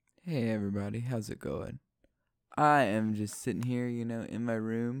Hey everybody, how's it going? I am just sitting here, in my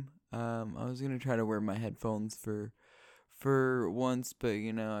room. I was gonna try to wear my headphones for once, but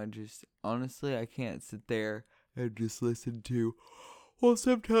I just honestly I can't sit there and just listen to. Well,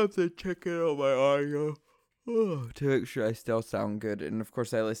 sometimes I check it on my audio to make sure I still sound good, and of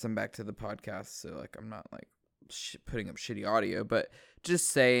course I listen back to the podcast, so like I'm not like putting up shitty audio, but just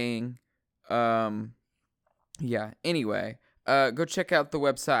saying, um, yeah. Anyway. Go check out the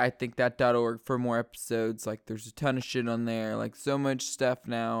website, ithinkthat.org, for more episodes. Like, there's a ton of shit on there. Like, so much stuff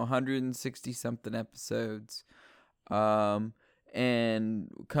now. 160 something episodes. Um, and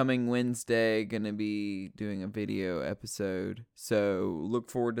coming Wednesday, gonna be doing a video episode. So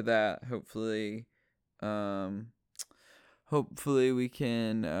look forward to that. Hopefully we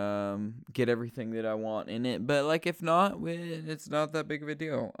can get everything that I want in it. But like, if not, it's not that big of a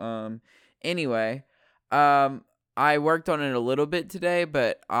deal. Anyway, I worked on it a little bit today,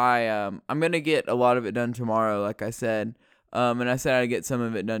 but I'm gonna get a lot of it done tomorrow, like I said. And I said I'd get some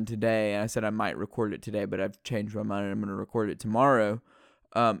of it done today, and I said I might record it today, but I've changed my mind and I'm gonna record it tomorrow.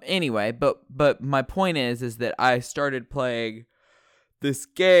 Anyway, but my point is that I started playing this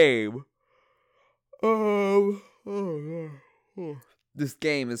game. This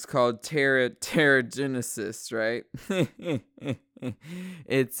game is called Terra Genesis, right?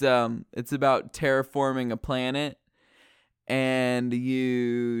 It's about terraforming a planet, and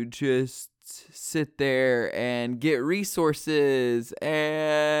you just sit there and get resources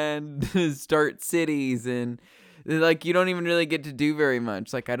and start cities, and like you don't even really get to do very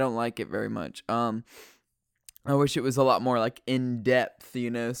much. Like, I don't like it very much. I wish it was a lot more like in depth,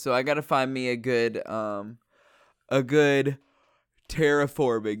 So I gotta find me a good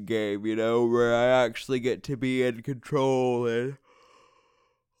terraforming game, where I actually get to be in control, and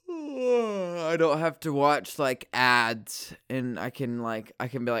I don't have to watch like ads, and I can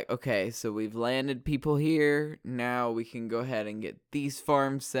be like, okay, so we've landed people here. Now we can go ahead and get these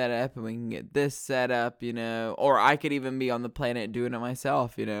farms set up, and we can get this set up, or I could even be on the planet doing it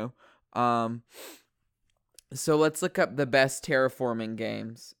myself, So let's look up the best terraforming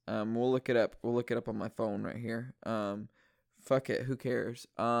games. We'll look it up. We'll look it up on my phone right here. Fuck it, who cares?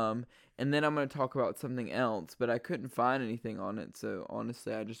 And then I'm gonna talk about something else, but I couldn't find anything on it. So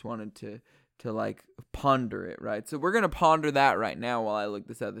honestly, I just wanted to like ponder it, right? So we're gonna ponder that right now while I look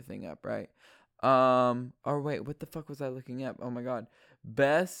this other thing up, right? Or wait, what the fuck was I looking up? Oh my god,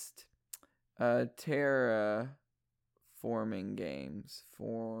 best terraforming games,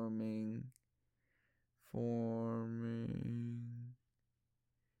 forming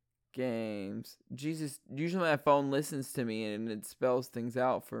games. Jesus, usually my phone listens to me and it spells things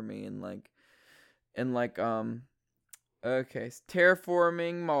out for me, and okay, so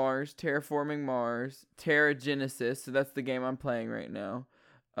terraforming Mars, Terra Genesis, so that's the game I'm playing right now.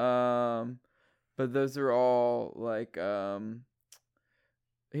 But those are all like here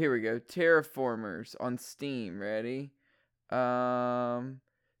we go. Terraformers on Steam, ready?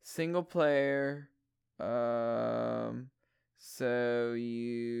 Single player. So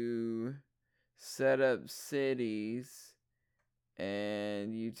you set up cities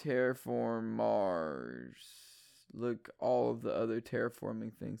and you terraform Mars. Look, all of the other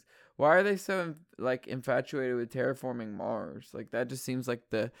terraforming things. Why are they so infatuated with terraforming Mars? Like, that just seems like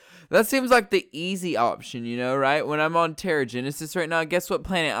the easy option, right? When I'm on Terra Genesis right now, guess what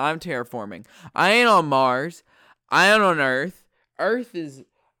planet I'm terraforming? I ain't on Mars. I ain't on Earth. Earth's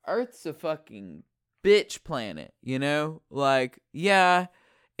a fucking bitch planet, Like, yeah,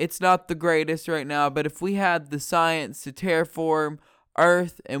 it's not the greatest right now, but if we had the science to terraform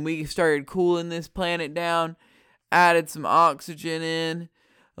Earth and we started cooling this planet down, added some oxygen in,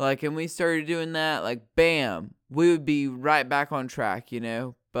 and we started doing that, bam, we would be right back on track,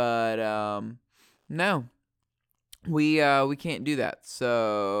 But no, we can't do that.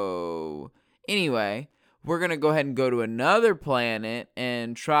 So anyway, we're going to go ahead and go to another planet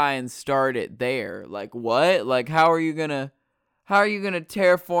and try and start it there. Like, what? Like, how are you going to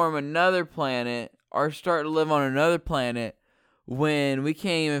terraform another planet or start to live on another planet when we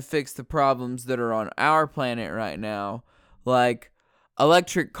can't even fix the problems that are on our planet right now? Like,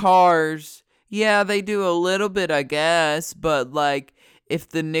 electric cars, yeah, they do a little bit, I guess, but if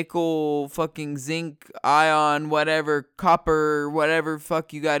the nickel, fucking zinc, ion, whatever, copper, whatever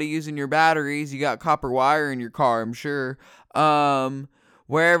fuck you gotta use in your batteries, you got copper wire in your car, I'm sure.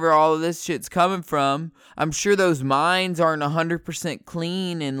 Wherever all of this shit's coming from, I'm sure those mines aren't 100%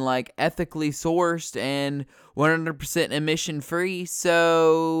 clean and ethically sourced and 100% emission free.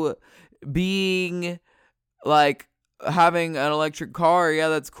 So being having an electric car, yeah,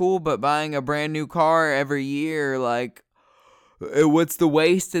 that's cool, but buying a brand new car every year, what's the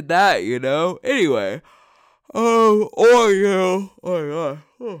waste in that, you know? Anyway, or, you know, oh my god,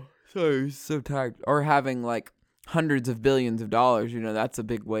 sorry, so tired. Or having, like, hundreds of billions of dollars, you know, that's a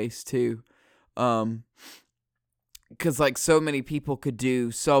big waste, too. Because, like, so many people could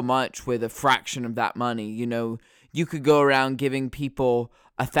do so much with a fraction of that money, you know? You could go around giving people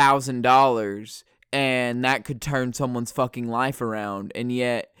 $1,000, and that could turn someone's fucking life around, and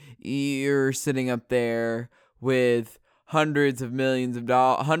yet you're sitting up there with hundreds of billions of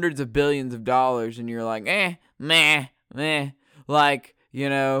dollars, and you're like, meh. Like, you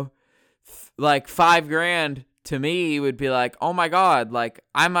know, like $5,000 to me would be like, oh my god, like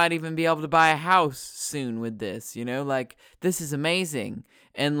I might even be able to buy a house soon with this, you know, like this is amazing.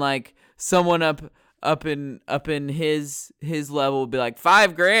 And like someone up in his level would be like,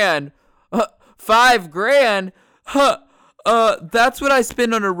 $5,000, $5,000, that's what I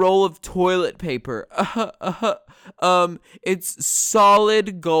spend on a roll of toilet paper. It's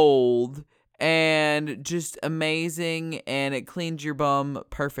solid gold and just amazing, and it cleans your bum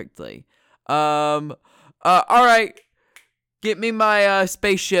perfectly. All right, get me my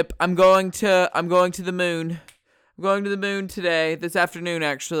spaceship. I'm going to the moon. I'm going to the moon this afternoon,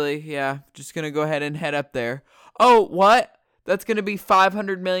 actually. Yeah, just gonna go ahead and head up there. Oh, what? That's gonna be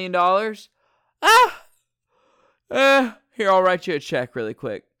 $500 million? Here, I'll write you a check really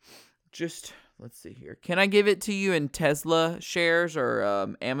quick. Just, let's see here. Can I give it to you in Tesla shares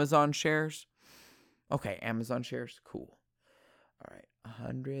or Amazon shares? Okay, Amazon shares. Cool. All right,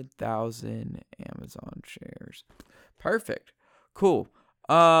 100,000 Amazon shares. Perfect. Cool.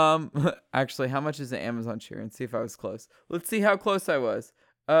 Actually, how much is an Amazon share? And see if I was close. Let's see how close I was.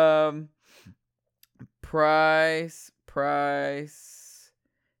 Price,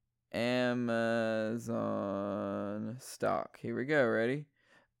 Amazon stock. Here we go. Ready?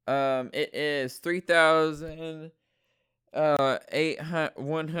 It is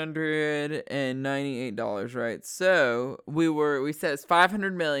 $198, right? So we said it's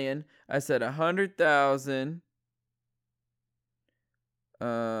 500 million. I said 100,000.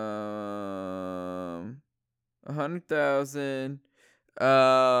 100,000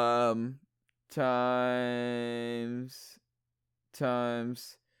 times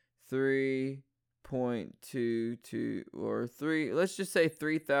 3.22 or 3, let's just say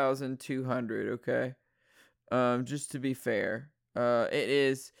 3,200, okay? Just to be fair. It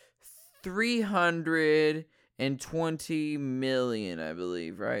is 320 million, I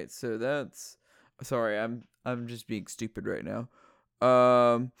believe, right? So that's, sorry, I'm just being stupid right now.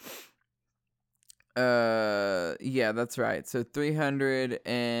 Yeah, that's right. So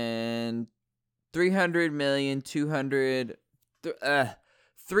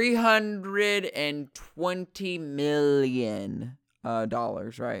 320 million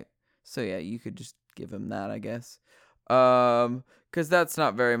dollars, right? So yeah, you could just give him that, I guess. Cuz that's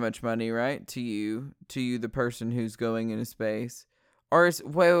not very much money, right? To you, the person who's going into space. Or is,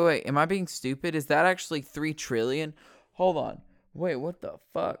 wait, am I being stupid? Is that actually 3 trillion? Hold on. Wait, what the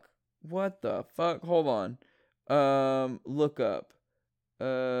fuck? Hold on. Look up.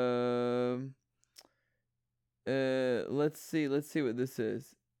 Let's see what this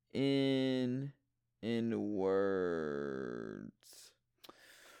is. In words.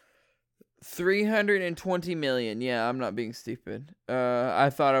 320 million. Yeah, I'm not being stupid. I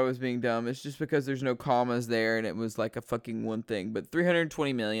thought I was being dumb. It's just because there's no commas there and it was like a fucking one thing. But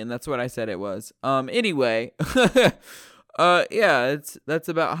 320 million, that's what I said it was. Anyway. Yeah, that's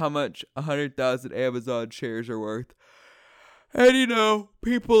about how much 100,000 Amazon shares are worth. And you know,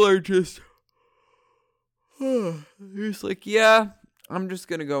 people are just like, yeah, I'm just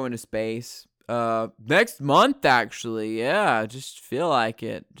gonna go into space. Next month, actually, yeah, just feel like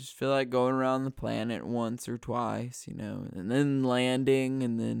it. Just feel like going around the planet once or twice, you know, and then landing,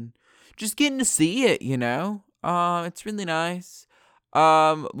 and then just getting to see it, you know. It's really nice.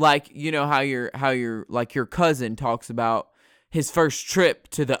 Like, you know how your like your cousin talks about his first trip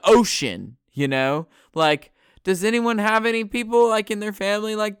to the ocean, you know? Like, does anyone have any people like in their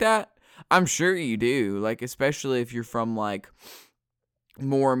family like that? I'm sure you do, like especially if you're from like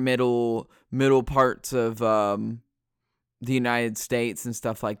more middle parts of the United States and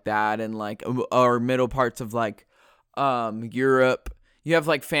stuff like that, and like or middle parts of like Europe. You have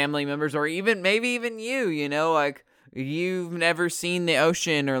like family members, or even maybe even you know, like you've never seen the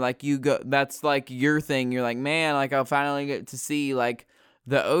ocean, or like you go, that's like your thing. You're like, man, like I'll finally get to see like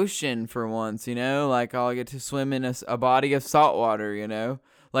the ocean for once, you know, like I'll get to swim in a body of salt water, you know,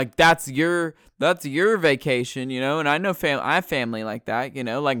 like that's your vacation, you know. And I know I have family like that, you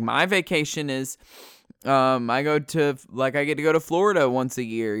know, like my vacation is I get to go to Florida once a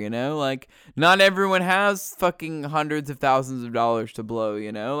year, you know? Like, not everyone has fucking hundreds of thousands of dollars to blow,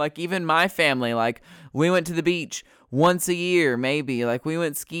 you know? Like, even my family, like, we went to the beach once a year, maybe. Like, we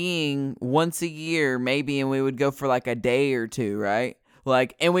went skiing once a year, maybe, and we would go for, like, a day or two, right?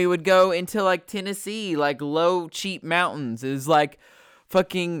 Like, and we would go into, like, Tennessee, like, low, cheap mountains. It was, like,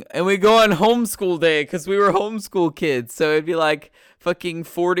 fucking, and we go on homeschool day, because we were homeschool kids, so it'd be, like, fucking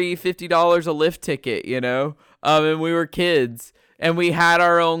 $40-$50 a lift ticket, you know? And we were kids, and we had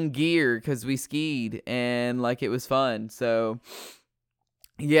our own gear because we skied, and like it was fun. So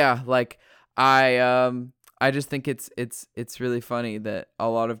yeah, like I just think it's really funny that a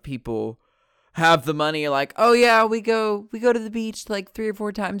lot of people have the money, like, oh yeah, we go to the beach like 3 or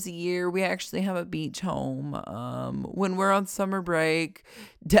 4 times a year. We actually have a beach home. When we're on summer break,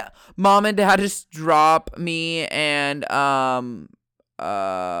 mom and dad just drop me and I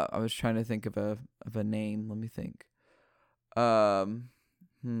was trying to think of a name. Let me think. I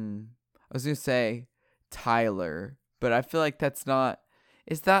was gonna say Tyler, but I feel like that's not.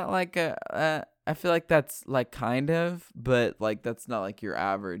 Is that like I feel like that's like kind of, but like that's not like your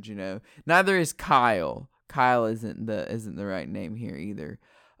average, you know. Neither is Kyle. Kyle isn't the right name here either.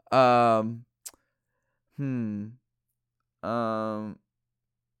 Um. Um.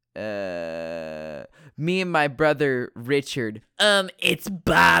 Me and my brother Richard. It's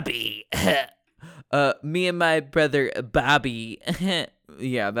Bobby. Me and my brother Bobby.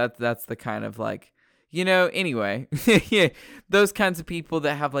 Yeah, that's the kind of like, you know, anyway. Yeah, those kinds of people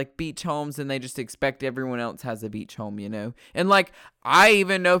that have like beach homes and they just expect everyone else has a beach home, you know. And like I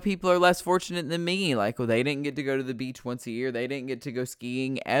even know people are less fortunate than me. Like, well, they didn't get to go to the beach once a year. They didn't get to go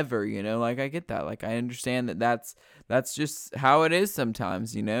skiing ever, you know. Like I get that. Like I understand that that's just how it is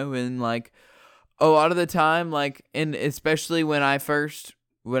sometimes, you know. And like a lot of the time, like, and especially when I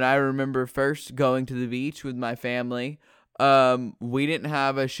remember first going to the beach with my family, we didn't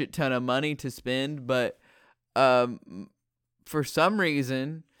have a shit ton of money to spend, but for some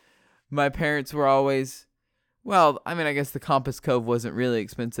reason, my parents were always, well, I mean, I guess the Compass Cove wasn't really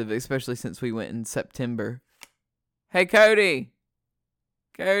expensive, especially since we went in September. Hey, Cody,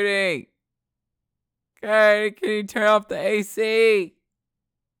 can you turn off the AC?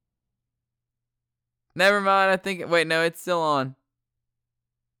 Never mind, wait, no, it's still on.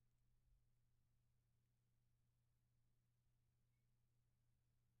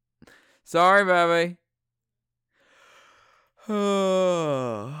 Sorry, baby.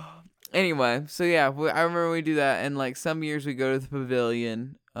 Anyway, so yeah, I remember we do that, and like some years we go to the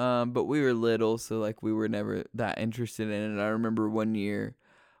pavilion, but we were little, so like we were never that interested in it. I remember one year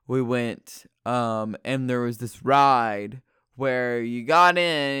we went, and there was this ride where you got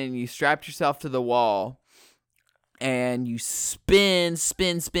in and you strapped yourself to the wall, and you spin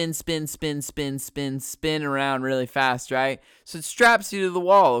around really fast, right? So it straps you to the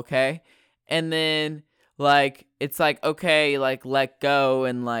wall, okay? And then like it's like, okay, like let go,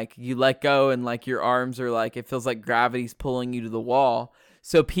 and like you let go, and like your arms are like, it feels like gravity's pulling you to the wall.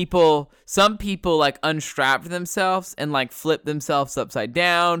 So some people like unstrapped themselves and like flipped themselves upside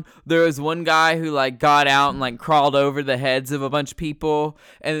down. There was one guy who like got out and like crawled over the heads of a bunch of people,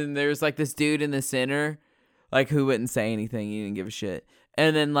 and then there's like this dude in the center, like who wouldn't say anything. He didn't give a shit.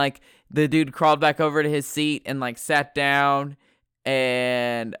 And then like the dude crawled back over to his seat and like sat down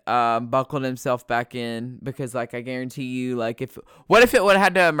and buckled himself back in, because like I guarantee you, like what if it would have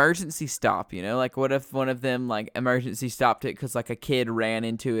had to emergency stop, you know? Like what if one of them like emergency stopped it because like a kid ran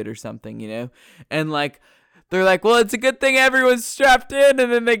into it or something, you know? And like they're like, well, it's a good thing everyone's strapped in,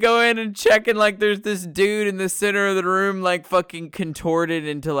 and then they go in and check, and like there's this dude in the center of the room like fucking contorted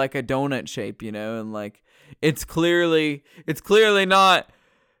into like a donut shape, you know? And like it's clearly not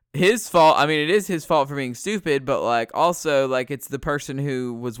his fault. I mean, it is his fault for being stupid, but like also like it's the person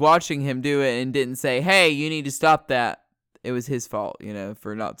who was watching him do it and didn't say, hey, you need to stop that. It was his fault, you know,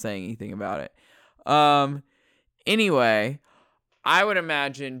 for not saying anything about it. Anyway, I would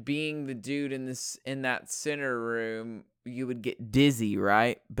imagine being the dude in that center room, you would get dizzy,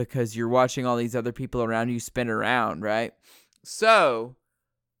 right? Because you're watching all these other people around you spin around, right? So,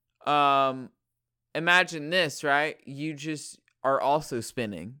 imagine this, right? You just are also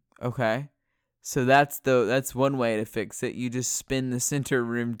spinning, okay? So that's one way to fix it. You just spin the center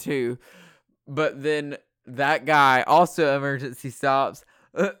room too. But then that guy also emergency stops.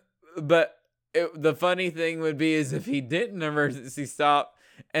 But the funny thing would be is if he didn't emergency stop,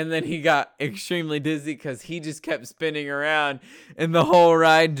 and then he got extremely dizzy because he just kept spinning around, and the whole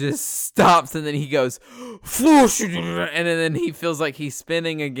ride just stops, and then he goes, and then he feels like he's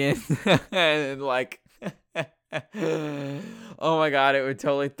spinning again, and like Oh my god, it would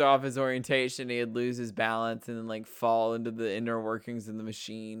totally throw off his orientation. He'd lose his balance and then like fall into the inner workings of the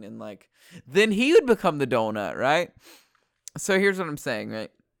machine, and like then he would become the donut, right? So here's what I'm saying,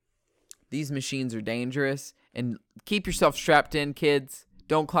 right? These machines are dangerous, and keep yourself strapped in, kids.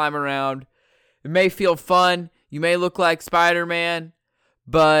 Don't climb around. It may feel fun. You may look like Spider-Man,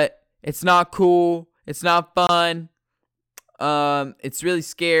 but it's not cool. It's not fun. It's really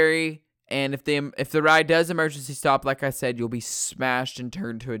scary. And if the ride does emergency stop, like I said, you'll be smashed and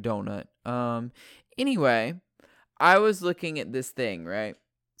turned to a donut. Anyway, I was looking at this thing, right?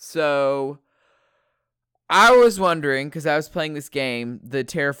 So I was wondering, because I was playing this game, the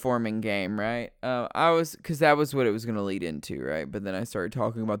terraforming game, right? Because that was what it was going to lead into, right? But then I started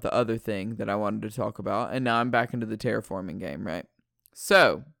talking about the other thing that I wanted to talk about, and now I'm back into the terraforming game, right?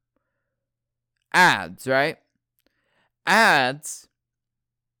 So, ads, right? Ads.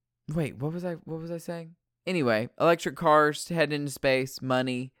 Wait, what was I saying? Anyway, electric cars, head into space,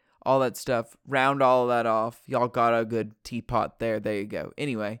 money, all that stuff. Round all of that off. Y'all got a good teapot there. There you go.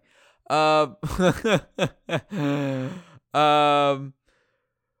 Anyway, what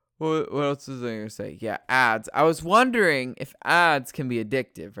else was I gonna say? Yeah, ads. I was wondering if ads can be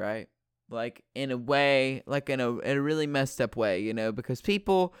addictive, right? Like in a way, like in a really messed up way, you know, because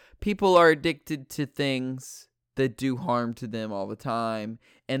people are addicted to things that do harm to them all the time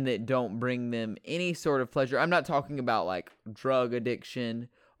and that don't bring them any sort of pleasure. I'm not talking about like drug addiction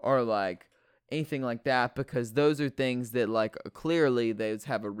or like anything like that, because those are things that like clearly those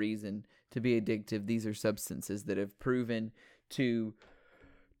have a reason to be addictive. These are substances that have proven to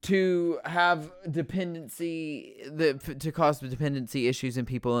have dependency, to cause dependency issues in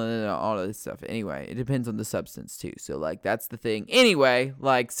people and all of this stuff. Anyway, it depends on the substance too. So like that's the thing. Anyway,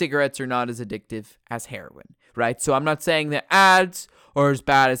 like cigarettes are not as addictive as heroin, right? So I'm not saying that ads are as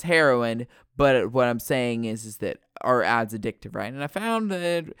bad as heroin, but what I'm saying is that are ads addictive, right? And I found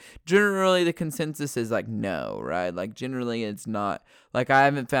that generally the consensus is like no, right? Like generally it's not. Like I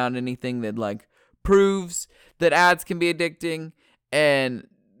haven't found anything that like proves that ads can be addicting. And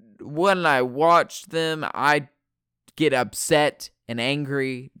when I watch them, I get upset and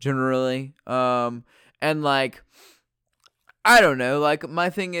angry generally. And like, I don't know, like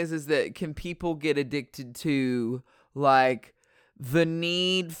my thing is that can people get addicted to like the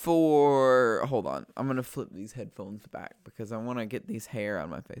need for, hold on, I'm going to flip these headphones back because I want to get these hair on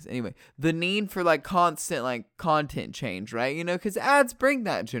my face. Anyway, the need for like constant like content change, right? You know, because ads bring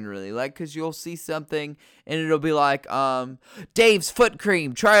that generally, like, because you'll see something and it'll be like, Dave's foot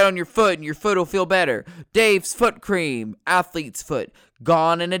cream, try it on your foot and your foot will feel better. Dave's foot cream, athlete's foot,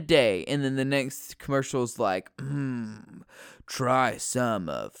 gone in a day. And then the next commercial's like, try some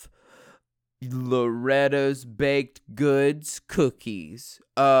of Loretta's Baked Goods cookies,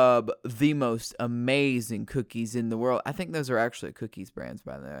 the most amazing cookies in the world. I think those are actually cookies brands,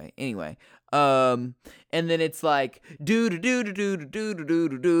 by the way. Anyway, and then it's like do do do do do do do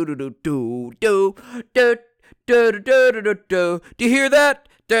do do do do do do do do do do do. Do you hear that?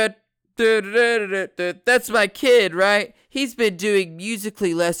 That's my kid, right? He's been doing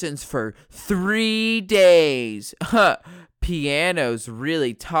Musical.ly lessons for 3 days. Piano's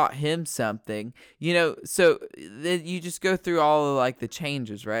really taught him something, you know. So you just go through all of like the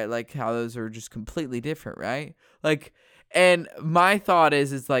changes, right? Like how those are just completely different, right? Like, and my thought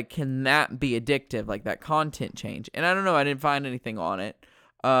is like, can that be addictive, like that content change? And I don't know, I didn't find anything on it,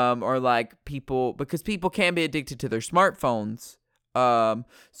 or like people, because people can be addicted to their smartphones. So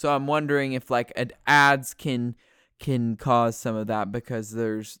I'm wondering if like ads can cause some of that, because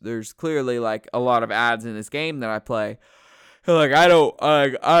there's clearly like a lot of ads in this game that I play. Like,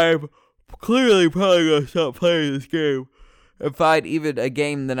 I'm clearly probably gonna stop playing this game and find even a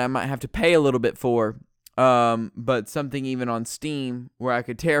game that I might have to pay a little bit for. But something even on Steam where I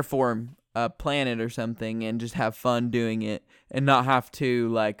could terraform a planet or something and just have fun doing it and not have to,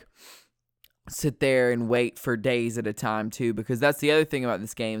 like, sit there and wait for days at a time, too. Because that's the other thing about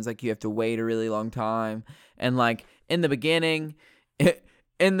this game is, like, you have to wait a really long time. And, like, in the beginning,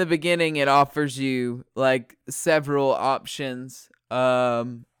 it offers you like several options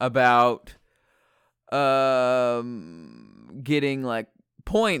about getting like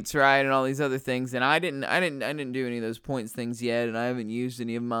points, right, and all these other things. And I didn't do any of those points things yet, and I haven't used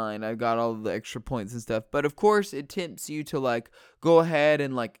any of mine. I've got all the extra points and stuff. But of course, it tempts you to like go ahead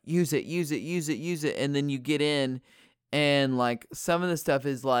and like use it, and then you get in. And like some of the stuff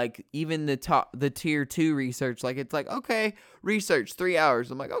is like even the tier 2 research, like it's like, okay, research 3 hours.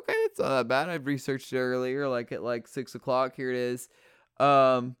 I'm like, okay, it's not that bad. I've researched it earlier, like at like 6 o'clock. Here it is.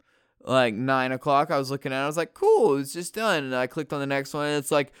 Like 9 o'clock, I was looking at it. I was like, cool, it's just done. And I clicked on the next one, and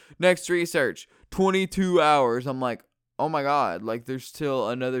it's like, next research 22 hours. I'm like, oh my God, like there's still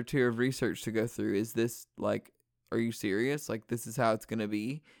another tier of research to go through. Is this like, are you serious? Like, this is how it's going to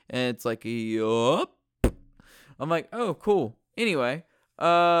be? And it's like, yup. I'm like, oh, cool. Anyway,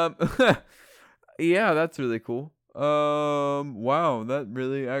 yeah, that's really cool. Wow, that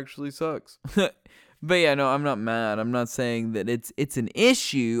really actually sucks. But yeah, no, I'm not mad. I'm not saying that it's an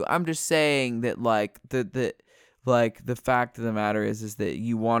issue. I'm just saying that like the fact of the matter is that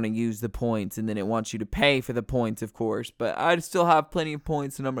you want to use the points and then it wants you to pay for the points, of course. But I still have plenty of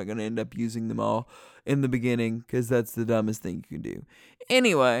points and I'm not going to end up using them all in the beginning because that's the dumbest thing you can do.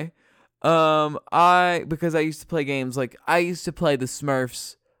 Anyway, because I used to play games like I used to play the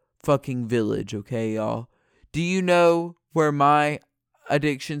Smurfs fucking Village, okay, y'all? Do you know where my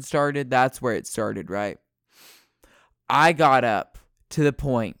addiction started? That's where it started, right? I got up to the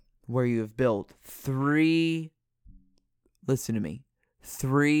point where you have built listen to me,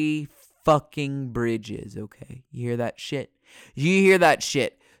 3 fucking bridges, okay? You hear that shit? You hear that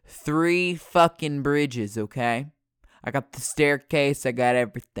shit? 3 fucking bridges, okay? I got the staircase, I got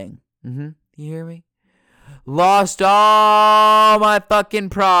everything. You hear me? Lost all my fucking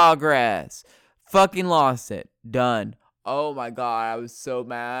progress. Fucking lost it. Done. Oh my God, I was so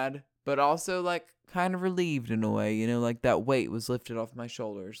mad. But also, like, kind of relieved in a way, you know? Like, that weight was lifted off my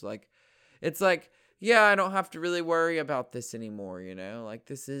shoulders. Like, it's like, yeah, I don't have to really worry about this anymore, you know? Like,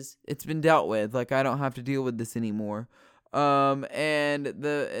 it's been dealt with. Like, I don't have to deal with this anymore. And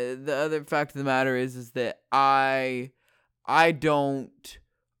the other fact of the matter is that I don't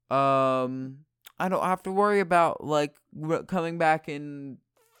have to worry about like coming back in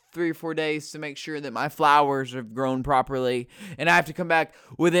 3 or 4 days to make sure that my flowers have grown properly, and I have to come back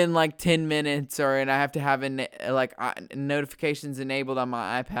within like 10 minutes, and I have to have notifications enabled on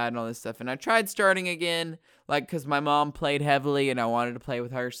my iPad and all this stuff. And I tried starting again, like because my mom played heavily and I wanted to play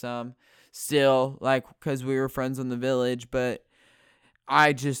with her some still, like because we were friends in the village, but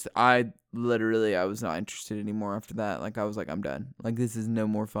I was not interested anymore after that. Like, I was like, I'm done. Like, this is no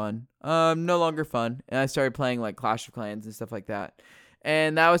more fun. No longer fun. And I started playing, like, Clash of Clans and stuff like that.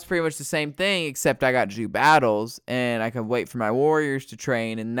 And that was pretty much the same thing, except I got to do battles, and I could wait for my warriors to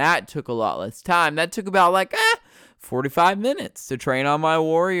train, and that took a lot less time. That took about, 45 minutes to train all my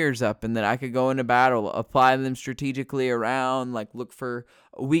warriors up, and then I could go into battle, apply them strategically around, like, look for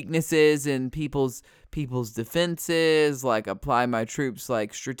weaknesses in people's defenses, like apply my troops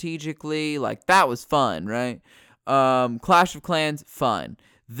like strategically. Like, that was fun, right? Clash of Clans, fun.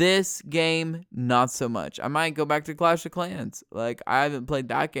 This game, not so much. I might go back to Clash of Clans. Like, I haven't played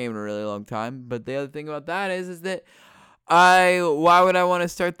that game in a really long time. But the other thing about that is that why would I want to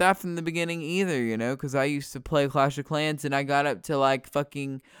start that from the beginning either, you know? Because I used to play Clash of Clans and I got up to like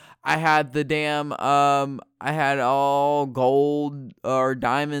fucking, I had the damn, I had all gold or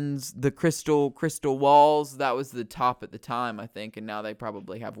diamonds, the crystal walls. That was the top at the time, I think. And now they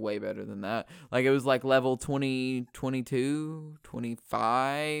probably have way better than that. Like, it was like level 20, 22,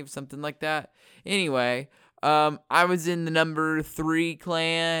 25, something like that. Anyway, I was in the number 3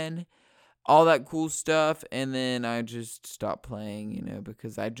 clan, all that cool stuff, and then I just stopped playing, you know,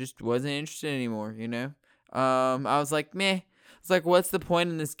 because I just wasn't interested anymore, you know. I was like, meh. It's like, what's the point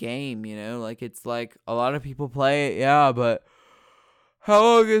in this game, you know? Like, it's like a lot of people play it, yeah, but how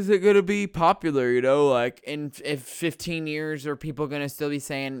long is it gonna be popular, you know? Like, if 15 years, are people gonna still be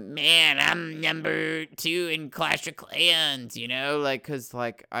saying, man, I'm number 2 in Clash of Clans, you know? Like, because,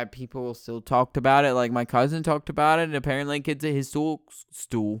 like, people still talked about it. Like, my cousin talked about it, and apparently kids in his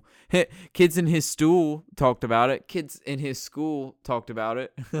kids in his stool talked about it. Kids in his school talked about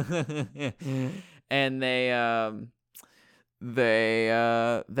it. And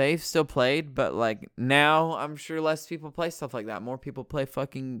they've still played, but like now I'm sure less people play stuff like that. More people play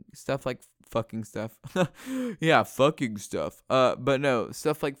fucking stuff like fucking stuff. Yeah, fucking stuff. But no,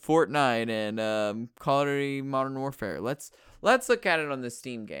 stuff like Fortnite and Call of Duty Modern Warfare. Let's look at it on the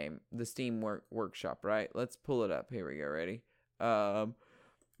Steam game, the Steam workshop, right? Let's pull it up. Here we go. Ready?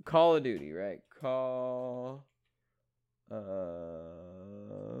 Call of Duty, right? Call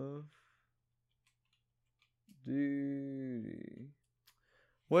of Duty.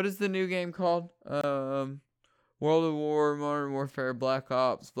 What is the new game called? World of War, Modern Warfare, Black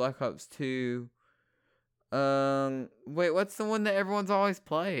Ops 2. Wait, what's the one that everyone's always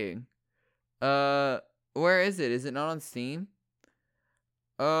playing? Where is it? Is it not on Steam?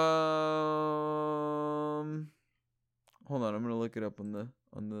 Hold on, I'm gonna look it up on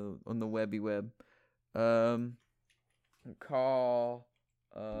the webby web. Call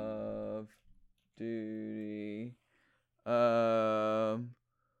of Duty.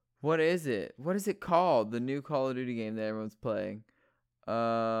 What is it? What is it called? The new Call of Duty game that everyone's playing.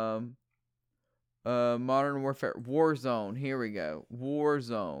 Modern Warfare. Warzone. Here we go.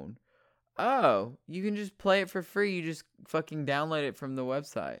 Warzone. Oh, you can just play it for free. You just fucking download it from the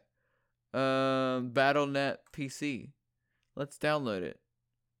website. Battle.net PC. Let's download it.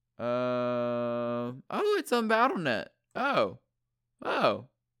 Oh, it's on Battle.net. Oh.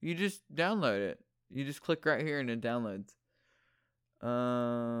 You just download it. You just click right here and it downloads.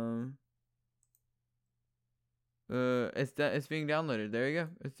 It's being downloaded. There you go.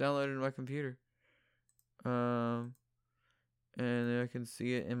 It's downloaded in my computer. And then I can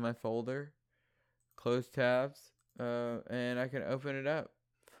see it in my folder. Close tabs. And I can open it up.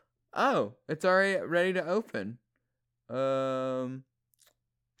 Oh, it's already ready to open. Should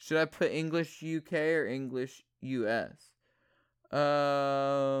I put English UK or English US?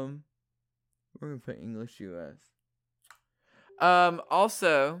 We're gonna put English US.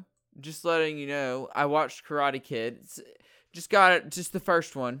 Also, just letting you know, I watched Karate Kid. Just got it, just the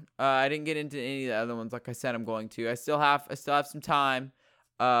first one. I didn't get into any of the other ones, like I said I'm going to. I still have some time.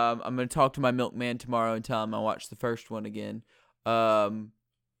 I'm gonna talk to my milkman tomorrow and tell him I watched the first one again. And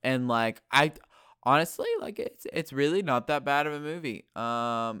like I honestly, like it's really not that bad of a movie.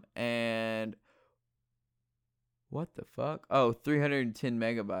 And what the fuck? Oh, 310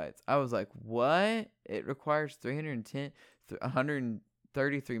 megabytes. I was like, what? It requires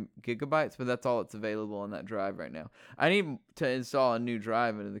 133 gigabytes, but that's all that's available on that drive right now. I need to install a new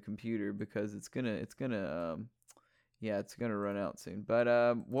drive into the computer because it's gonna run out soon.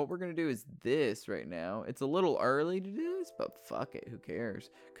 But what we're gonna do is this right now. It's a little early to do this, but fuck it, who cares?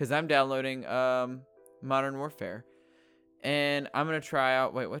 Because I'm downloading Modern Warfare, and I'm gonna try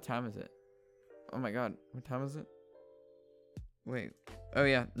out. Wait, what time is it? Oh my god, what time is it? Wait. Oh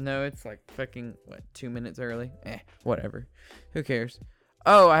yeah, no, it's like fucking 2 minutes early. Whatever. Who cares?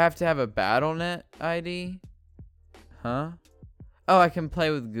 Oh, I have to have a Battle.net ID? Huh? Oh, I can play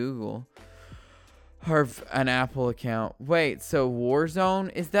with Google. Or an Apple account. Wait, so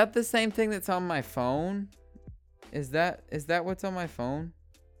Warzone? Is that the same thing that's on my phone? Is that what's on my phone?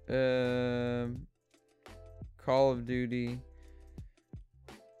 Call of Duty.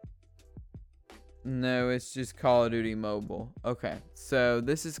 No, it's just Call of Duty Mobile. Okay, so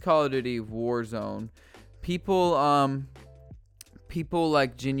this is Call of Duty Warzone. People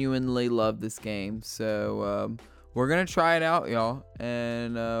like genuinely love this game, so we're gonna try it out, y'all,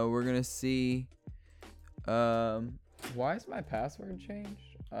 and we're gonna see. Why is my password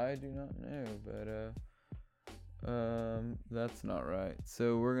changed? I do not know, but that's not right.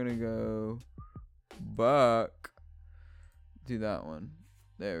 So we're gonna go back. Do that one.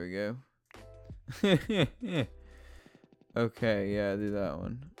 There we go. Okay, yeah, do that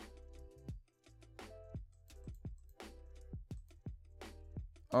one.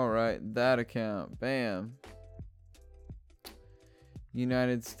 Alright, that account. Bam.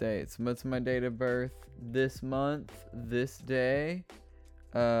 United States. What's my date of birth? This month, this day,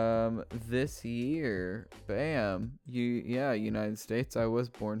 this year. Bam. United States. I was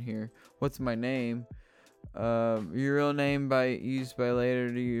born here. What's my name? Your real name used by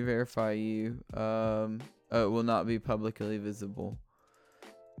later to verify you. It will not be publicly visible.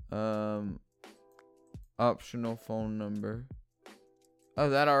 Optional phone number. Oh,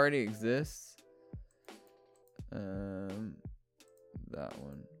 that already exists. That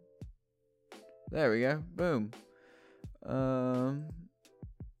one. There we go. Boom.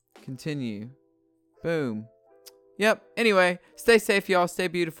 Continue. Boom. Yep. Anyway, stay safe, y'all. Stay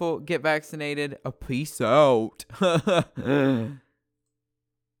beautiful. Get vaccinated. Peace out.